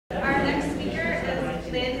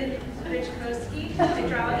Landon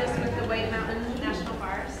Gryczkowski-Application with the White Mountain National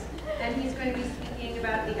Forest, and he's going to be speaking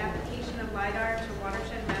about the application of Lidar to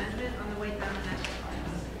watershed management on the White Mountain National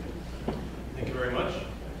Forest. Thank you very much.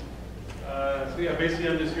 So yeah, basically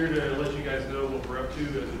I'm just here to let you guys know what we're up to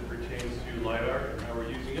as it pertains to Lidar and how we're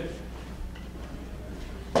using it.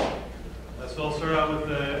 So I'll start out with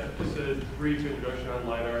just a brief introduction on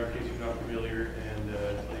Lidar in case you're not familiar, and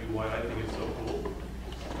tell you why I think it's so cool.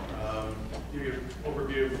 Give you an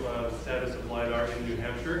overview of the status of Lidar in New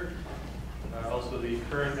Hampshire. Also the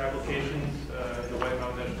current applications in the White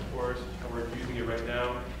Mountain National Forest, how we're using it right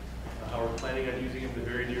now, how we're planning on using it in the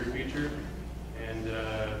very near future, and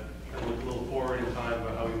look a little forward in time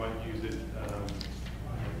about how we might use it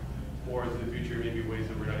more into the future, maybe ways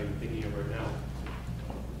that we're not even thinking of right now.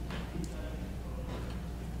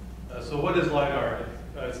 So what is Lidar?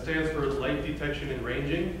 It stands for Light Detection and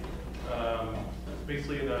Ranging. It's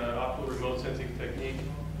basically an optical remote sensing technique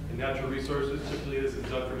in natural resources. Typically this is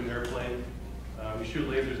done from an airplane. We shoot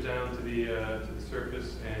lasers down to the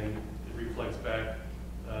surface, and it reflects back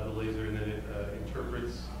the laser, and then it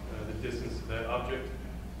interprets the distance of that object.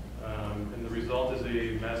 And the result is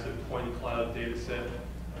a massive point cloud data set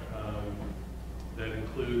that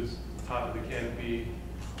includes the top of the canopy,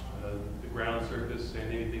 the ground surface,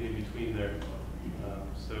 and anything in between there.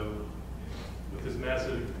 So with this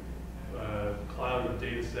massive cloud of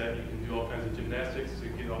data set, you can do all kinds of gymnastics to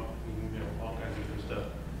get all kinds of different stuff.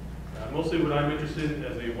 Mostly what I'm interested in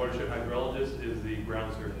as a watershed hydrologist is the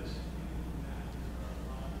ground surface.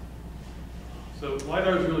 So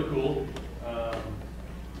Lidar is really cool.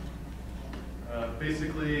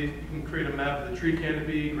 Basically, you can create a map of the tree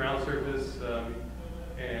canopy, ground surface,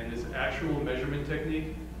 and it's an actual measurement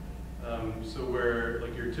technique. So where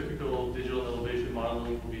like your typical digital elevation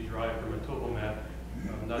modeling will be derived from a topo map,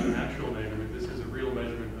 not an actual measurement. This is a real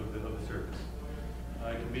measurement of the surface.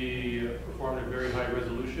 It can be performed at very high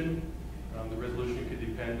resolution. The resolution could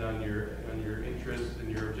depend on your interests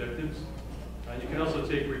and your objectives. You can also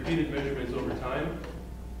take repeated measurements over time.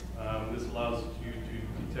 This allows you to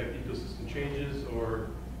detect ecosystem changes or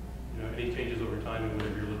any changes over time in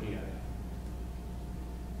whatever you're looking at.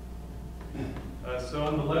 So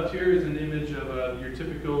on the left here is an image of your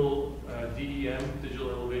typical DEM, digital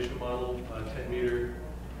elevation model, 10 meter,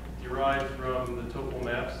 derived from the topo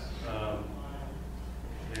maps.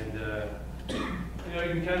 You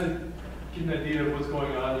can kind of get an idea of what's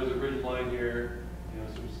going on. There's a ridge line here,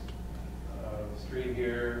 some stream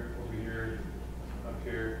here, over here, up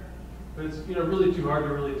here. But it's really too hard to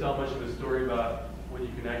really tell much of a story about what you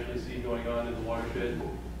can actually see going on in the watershed.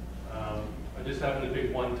 I just happen to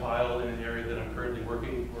pick one tile in an area that I'm currently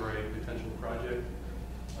working for a potential project.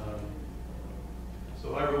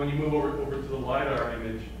 So however, when you move over to the Lidar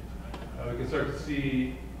image, we can start to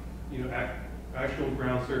see actual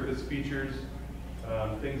ground surface features,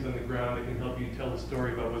 things on the ground that can help you tell the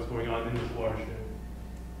story about what's going on in this watershed.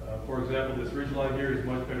 For example, this ridgeline here is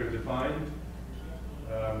much better defined.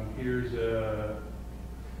 Here's the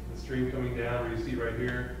stream coming down, where you see right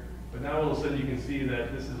here. But now all of a sudden you can see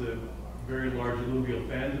that this is a very large alluvial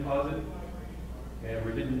fan deposit, and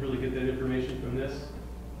we didn't really get that information from this.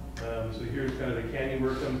 So here's kind of the canyon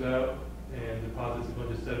where it comes out and deposits a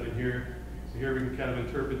bunch of sediment here. So here we can kind of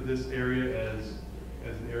interpret this area as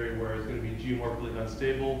an area where it's going to be geomorphically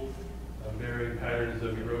unstable, varying patterns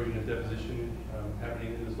of erosion and deposition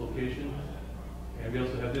happening in this location. And we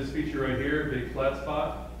also have this feature right here, big flat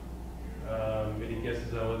spot. Any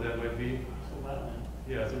guesses on what that might be? It's a wetland.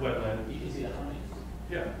 Yeah, it's a wetland. You can see that from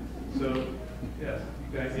Yeah. So, yes,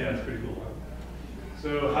 it's pretty cool.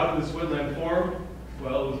 So how did this wetland form?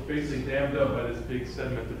 Well, it was basically dammed up by this big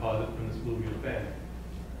sediment deposit from this alluvial fan.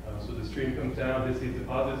 So the stream comes down, hits these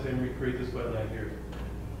deposits, and we create this wetland here.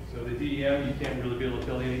 So the DEM, you can't really be able to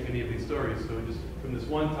tell any of these stories. So just from this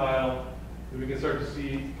one tile, we can start to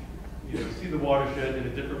see, see the watershed in a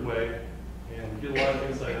different way and get a lot of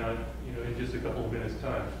insight on it, in just a couple of minutes'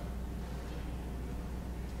 time.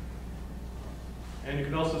 And you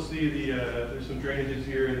can also see there's some drainages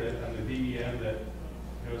here on the DEM that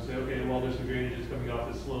say, okay, well, there's some drainages coming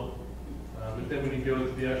off this slope. But then when you go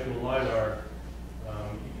to the actual Lidar,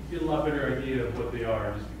 you get a lot better idea of what they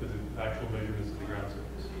are just because of actual measurements of the ground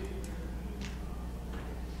surface.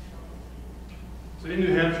 So in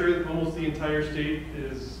New Hampshire, almost the entire state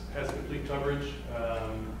has complete coverage.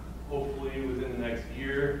 Hopefully within the next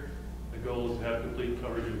year, the goal is to have complete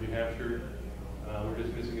coverage of New Hampshire. We're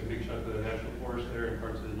just missing a big chunk of the national forest there in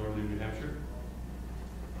parts of northern New Hampshire.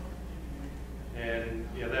 And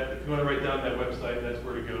yeah, if you want to write down that website, that's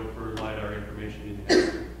where to go for Lidar information in New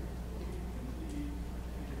Hampshire.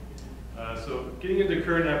 So getting into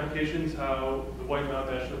current applications, how the White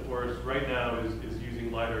Mountain National Forest right now is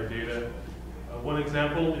using LiDAR data. One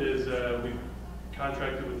example is we've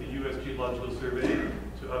contracted with the U.S. Geological Survey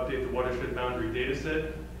to update the watershed boundary data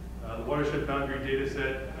set. The watershed boundary data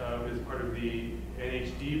set is part of the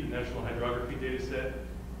NHD, the National Hydrography Data Set.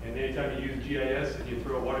 And anytime you use GIS and you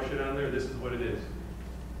throw a watershed on there, this is what it is.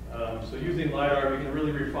 So using LiDAR, we can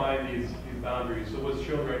really refine these boundaries. So what's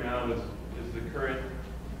shown right now is the current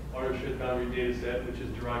watershed boundary data set, which is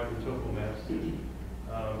derived from topo maps.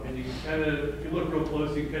 And you can kind of, if you look real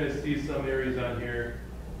close, you can kind of see some areas on here,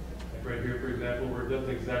 like right here, for example, where it doesn't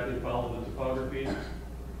exactly follow the topography.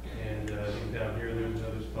 And I think down here, there's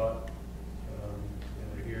another spot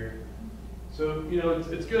right here. So, you know,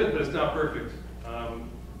 it's good, but it's not perfect.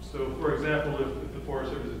 So, for example, if the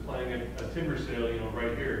Forest Service is planning a timber sale, you know,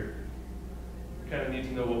 right here, we kind of need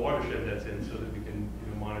to know what watershed that's in so that we can,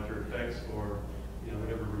 you know, monitor effects or, you know,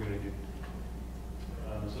 whatever we're going to do.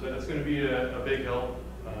 So that's going to be a big help.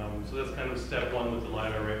 So that's kind of step one with the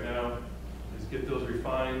LiDAR right now, is get those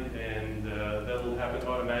refined, and that'll happen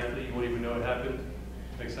automatically. You won't even know it happened.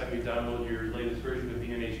 Next time you download your latest version of the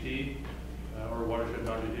NHD or watershed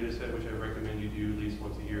boundary data set, which I recommend you do at least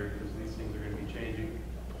once a year, because these things are going to be changing.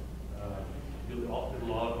 It'll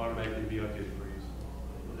automatically be updated for you, so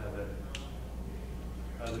you'll have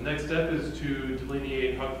that. The next step is to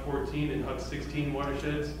delineate HUC 14 and HUC 16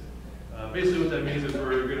 watersheds. Basically what that means is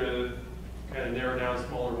we're going to kind of narrow down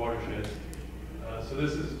smaller watersheds. So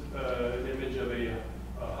this is an image of a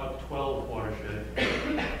HUC 12 watershed.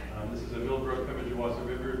 This is a Millbrook Pemigewasset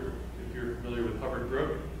River, if you're familiar with Hubbard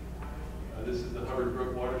Brook. This is the Hubbard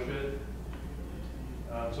Brook watershed.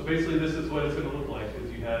 So basically this is what it's going to look like,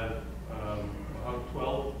 is you have a HUC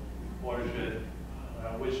 12 watershed,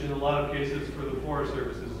 which in a lot of cases for the Forest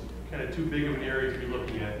Service is kind of too big of an area to be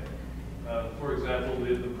looking at. For example,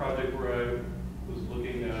 the project where I was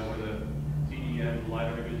looking where the DEM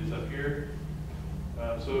LiDAR image is up here.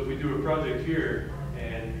 So if we do a project here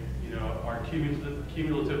and, you know, our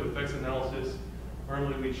cumulative effects analysis,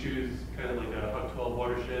 normally we choose kind of like a HUC 12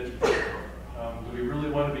 watershed. Do we really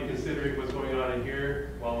want to be considering what's going on in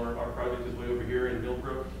here while our project is way over here in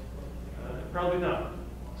Millbrook? Probably not.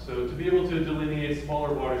 So to be able to delineate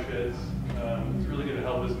smaller watersheds, it's really going to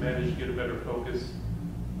help us manage, get a better focus,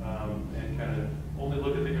 and kind of only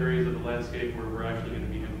look at the areas of the landscape where we're actually going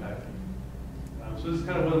to be impacted. So this is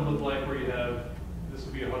kind of what it looked like, where you have, this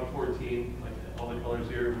would be a HUC 14, like all the colors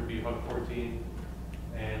here would be HUC 14.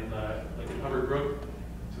 And like in Hubbard Brook,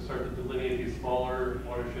 to start to delineate these smaller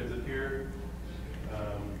watersheds up here,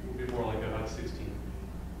 would be more like a HUC 16.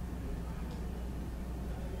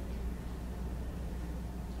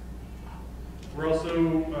 We're also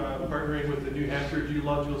partnering with the New Hampshire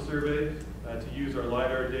Geological Survey to use our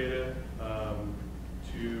LiDAR data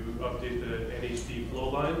to update the NHD flow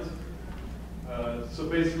lines. So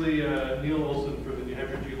basically, Neil Olson from the New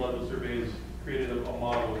Hampshire Geological Survey has created a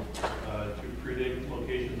model to predict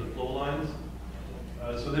locations of flow lines.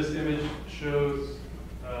 So this image shows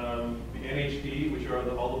the NHD, which are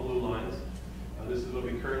all the blue lines. This is what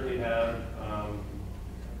we currently have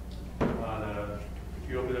if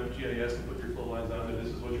you open up GIS and put your flow lines on there,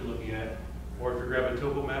 this is what you're looking at. Or if you grab a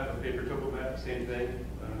topo map, a paper topo map, same thing.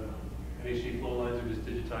 NHD flow lines are just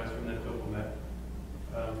digitized from that topo map.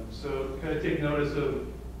 So kind of take notice of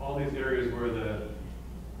all these areas where the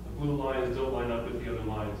blue lines don't line up with the other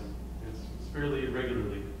lines. It's fairly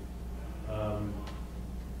irregularly.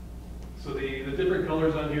 So the different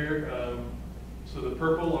colors on here, so the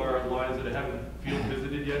purple are lines that I haven't field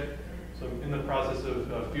visited yet. So I'm in the process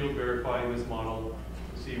of field verifying this model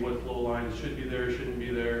to see what flow lines should be there, shouldn't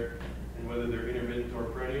be there, and whether they're intermittent or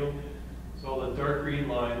perennial. So all the dark green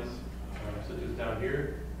lines, such as down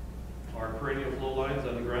here, are perennial flow lines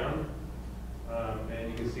on the ground.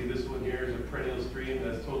 And you can see this one here is a perennial stream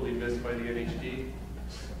that's totally missed by the NHD.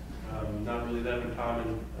 Not really that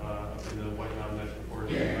uncommon up in the White Mountain National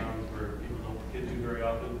Forest mountains where people don't get to very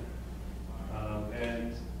often.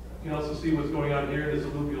 And you can also see what's going on here in this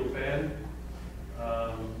alluvial fan.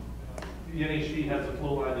 The NHD has a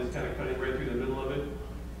flow line that's kind of cutting right through the middle of it.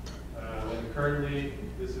 And currently,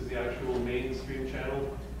 this is the actual main stream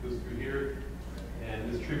channel, goes through here.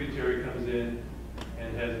 And this tributary comes in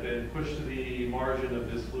and has been pushed to the margin of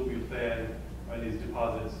this alluvial fan by these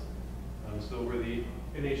deposits. So where the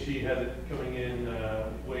NHD has it coming in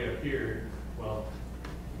way up here, well,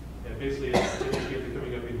 yeah, basically it's NHD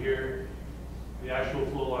coming up in here. The actual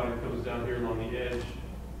flow line comes down here along the edge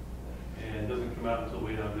and doesn't come out until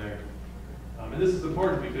way down there. And this is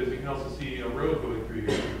important because you can also see a road going through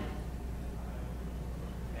here.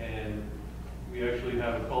 And we actually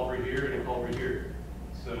have a culvert here and a culvert here.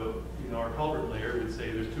 So, our culvert layer would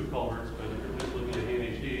say there's 2 culverts, but if you're just looking at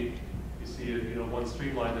ANHD, you see, one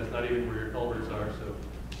streamline that's not even where your culverts are. So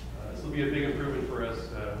this will be a big improvement for us,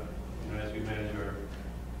 as we manage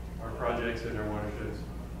our projects and our watersheds.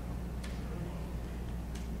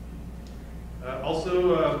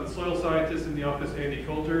 Also, the soil scientist in the office, Andy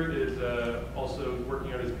Coulter, is also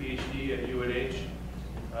working on his PhD at UNH.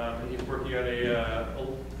 And he's working on a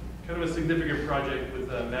kind of a significant project with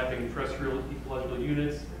mapping terrestrial ecological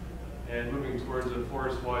units and moving towards a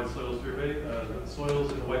forest-wide soil survey. The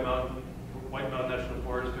soils in the White Mountain National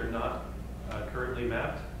Forest are not currently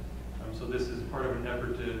mapped. So this is part of an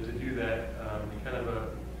effort to do that, kind of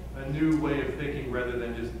a new way of thinking rather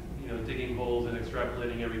than just digging holes and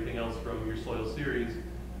extrapolating everything else from your soil series.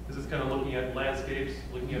 This is kind of looking at landscapes,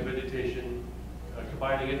 looking at vegetation,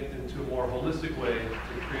 combining it into a more holistic way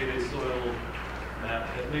to create a soil map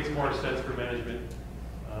that makes more sense for management.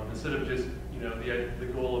 Instead of just, the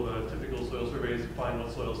goal of a typical soil survey is to find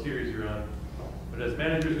what soil series you're on. But as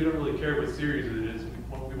managers, we don't really care what series it is.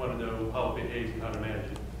 We want to know how it behaves and how to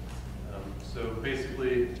manage it. So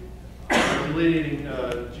basically, delineating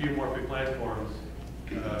geomorphic landforms,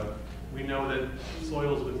 we know that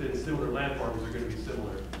soils within similar landforms are going to be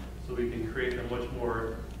similar. So we can create a much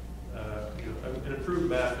more, an improved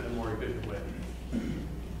map in a more efficient way.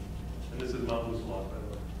 And this is Mount Moosilauke, by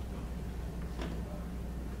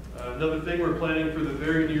the way. Another thing we're planning for the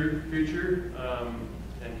very near future,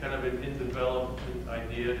 and kind of an in development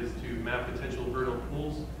idea, is to map potential vernal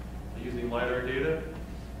pools using Lidar data.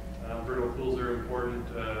 Vernal pools are important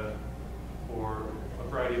for a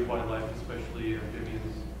variety of wildlife, especially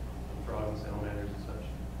amphibians, frogs, salamanders, and such.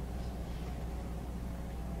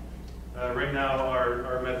 Right now,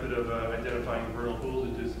 our method of identifying vernal pools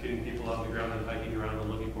is just getting people out on the ground and hiking around and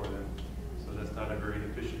looking for them. So that's not a very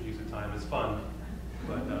efficient use of time. It's fun,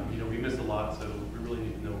 but we miss a lot, so we really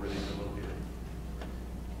need to know where these are located.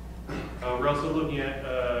 We're also looking at,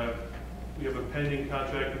 we have a pending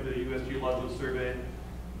contract with the U.S. Geological Survey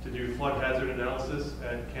to do flood hazard analysis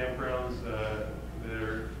at campgrounds that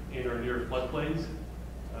are in or near floodplains.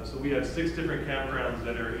 So we have 6 different campgrounds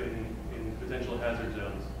that are in potential hazard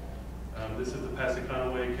zones. This is the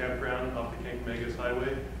Passaconaway campground off the Kankanamegas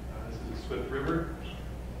Highway. This is the Swift River.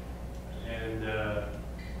 And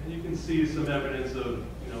you can see some evidence of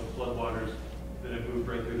floodwaters that have moved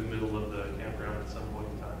right through the middle of the campground at some point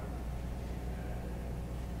in time.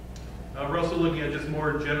 We're also looking at just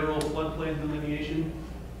more general floodplain delineation.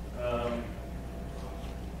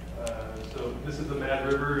 So this is the Mad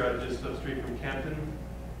River just upstream from Campton.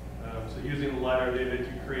 So using the Lidar data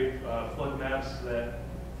to create flood maps that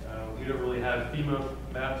we don't really have FEMA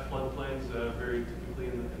mapped floodplains very typically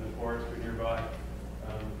in the forest or nearby.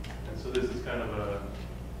 And so this is kind of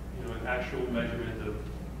an actual measurement of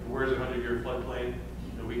where's a 100-year floodplain.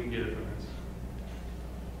 We can get it from this.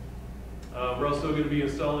 We're also going to be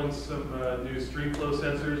installing some new stream flow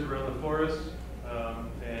sensors around the forest.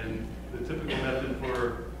 And the typical method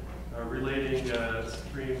for relating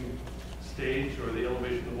stream stage or the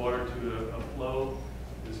elevation of the water to a flow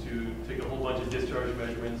is to take a whole bunch of discharge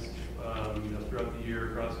measurements throughout the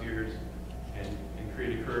year, across years, and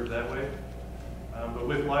create a curve that way. But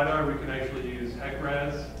with Lidar, we can actually use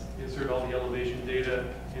HEC-RAS, insert all the elevation data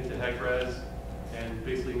into HEC-RAS, and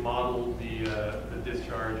basically model the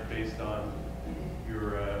discharge based on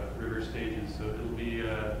your river stages. So it'll be,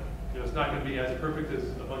 it's not going to be as perfect as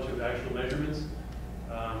a bunch of actual measurements,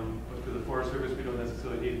 but for the Forest Service, we don't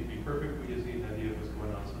necessarily need it to be perfect. We just need an idea of what's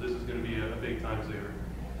going on. So this is going to be a big time saver.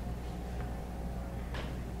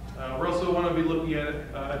 We also want to be looking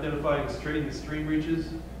at identifying straightened stream reaches.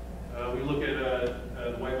 We look at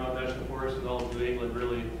the White Mountain National Forest and all of New England.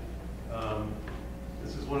 Really,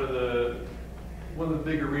 this is one of the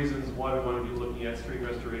bigger reasons why we want to be looking at stream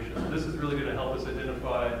restoration. So this is really going to help us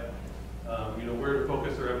identify, where to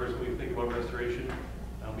focus our efforts when we think about restoration.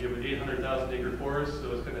 We have an 800,000 acre forest,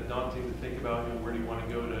 so it's kind of daunting to think about where do you want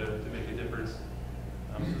to go to make a difference.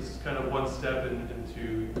 So this is kind of one step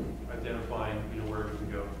into identifying where we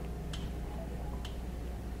can go.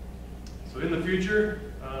 So in the future,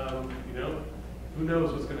 who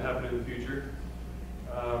knows what's going to happen in the future?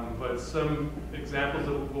 But some examples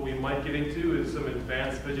of what we might get into is some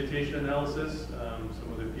advanced vegetation analysis.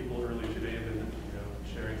 Some of the people earlier today have been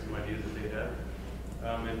sharing some ideas that they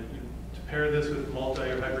have. And to pair this with multi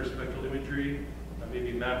or hyperspectral imagery,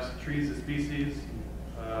 maybe maps trees as species,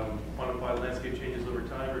 quantify landscape changes over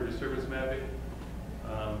time, or disturbance mapping.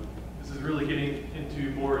 This is really getting into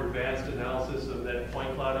more advanced analysis of that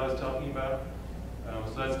point cloud I was talking about.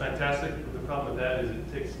 So that's fantastic, but the problem with that is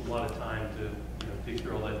it takes a lot of time to dig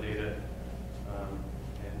through all that data,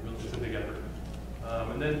 and really it's a big effort.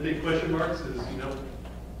 And then big question marks is, you know,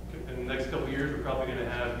 in the next couple of years, we're probably going to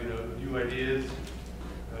have, you know, new ideas,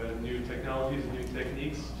 new technologies, new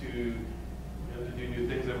techniques to do new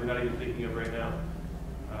things that we're not even thinking of right now.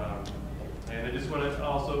 And I just want to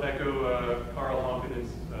also echo Carl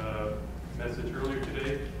Honkinen's message earlier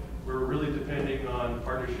today. We're really depending on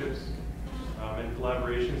partnerships and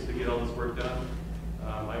collaborations to get all this work done.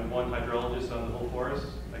 I'm one hydrologist on the whole forest.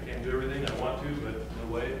 I can't do everything I want to, but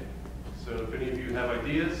no way. So if any of you have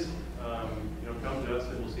ideas, you know, come to us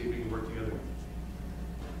and we'll see if we can work together.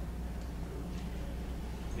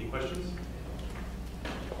 Any questions?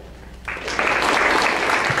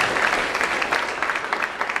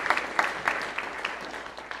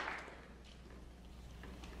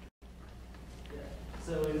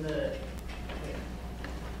 So in the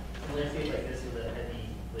landscape like this with a heavy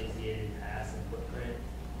glaciated pass and footprint,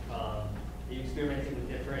 are you experimenting with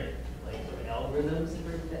different sort of algorithms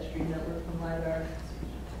for that stream network from Lidar?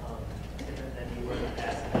 Different than you were in the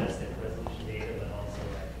past, not just different resolution data, but also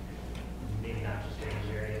maybe not just drainage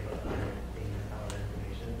area, but other things and other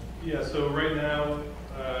information? Yeah, so right now,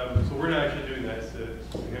 so we're not actually doing that. It's the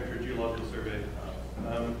New Hampshire Geological Survey.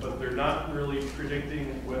 But they're not really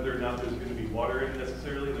predicting whether or not there's going to be water in it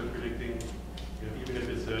necessarily. They're predicting, you know, even if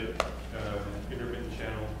it's a intermittent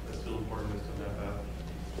channel, that's still important to map out.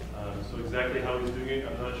 So exactly how he's doing it,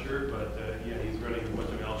 I'm not sure, but yeah, he's running a bunch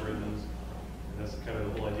of algorithms. And that's kind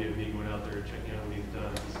of the whole idea of me going out there and checking out what he's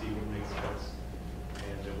done to see what makes sense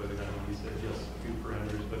and whether or not he's adjusted a few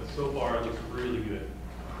parameters. But so far, it looks really good.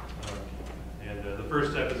 And the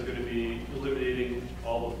first step is going to be eliminating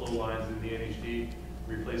all the flow lines in the NHD,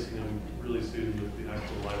 replacing them really soon with the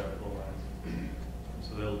actual Lidar flow lines.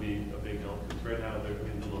 So that'll be a big help, because right now they're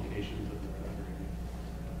in the locations of the boundary.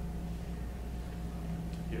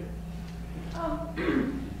 Yeah.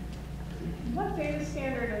 What data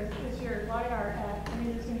standard is your LiDAR at? I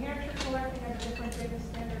mean, is New Hampshire collecting at a different data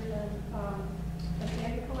standard than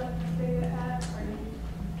Canada collects data at? Are you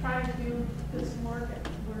trying to do this work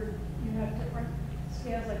where you have different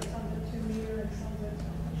scales, like some at 2 meter and some at?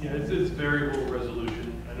 Yeah, it's variable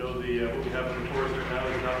resolution. I know the what we have in the forest right now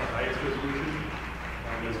is not the highest resolution.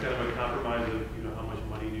 It's kind of a compromise of, you know, how much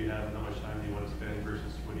money do you have and how much time do you want to spend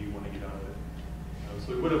versus what do you want to get out of it.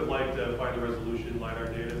 So we would have liked to find the resolution LiDAR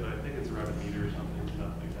data, but I think it's around a meter or something. I'm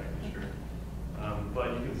not exactly sure.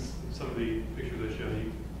 But you can, some of the pictures I showed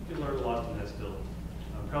you, you can learn a lot from that still.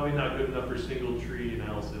 Probably not good enough for single tree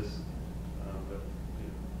analysis, but you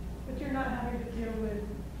know. But you're not having to deal with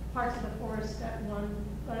parts of the forest at one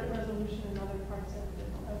resolution and other parts at a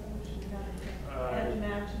different resolution. You have to edge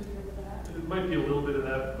match and deal with that. It might be a little bit of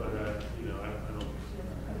that, but you know, I don't.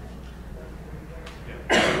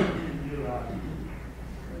 You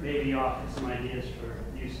maybe offer some ideas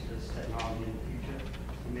for use of this technology in the future.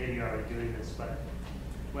 You may be already doing this, but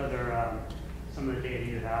whether some of the data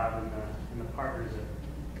you have and the partners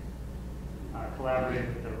that collaborate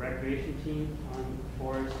with the recreation team on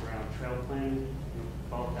forest around trail planning,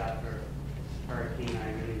 both after Hurricane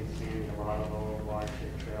Irene and Sandy, a lot of lower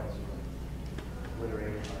watershed trails were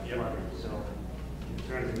obliterated by flooding. So in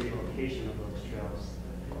terms of relocation of those trails.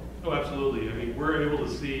 Oh, absolutely. I mean, we're able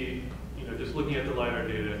to see, you know, just looking at the LiDAR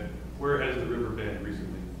data, where has the river been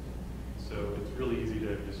recently? So it's really easy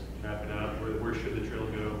to just map it out. Where should the trail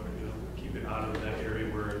go? You know, keep it out of that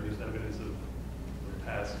area where there's evidence of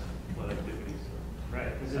past flood activity. So.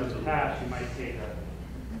 Right, because in the past, you might take a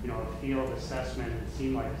field assessment and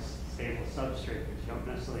seem like a stable substrate, but you don't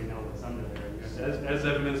necessarily know what's under there. As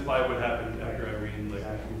evidenced by what happened after Irene, like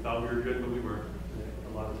we thought we were good, but we weren't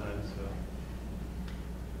a lot of times. So.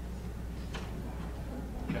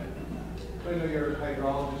 I know you're a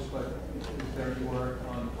hydrologist, but is there any work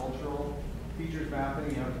on cultural features mapping?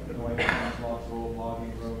 You have no idea, lots of old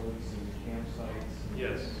logging roads and campsites. And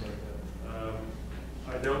yes. things like that.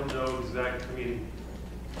 I don't know exact. I mean,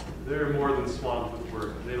 they're more than swamped with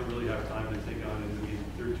work. They don't really have time to take on it. I mean,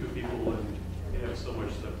 they're 2 people and they have so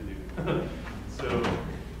much stuff to do. So,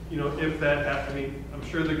 you know, if that happens, I mean, I'm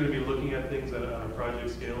sure they're going to be looking at things on a project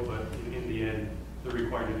scale, but in the end, they're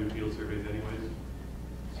required to do field surveys anyways.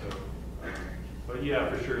 So, but yeah,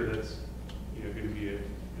 for sure, that's, you know, going to be an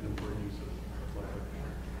important use of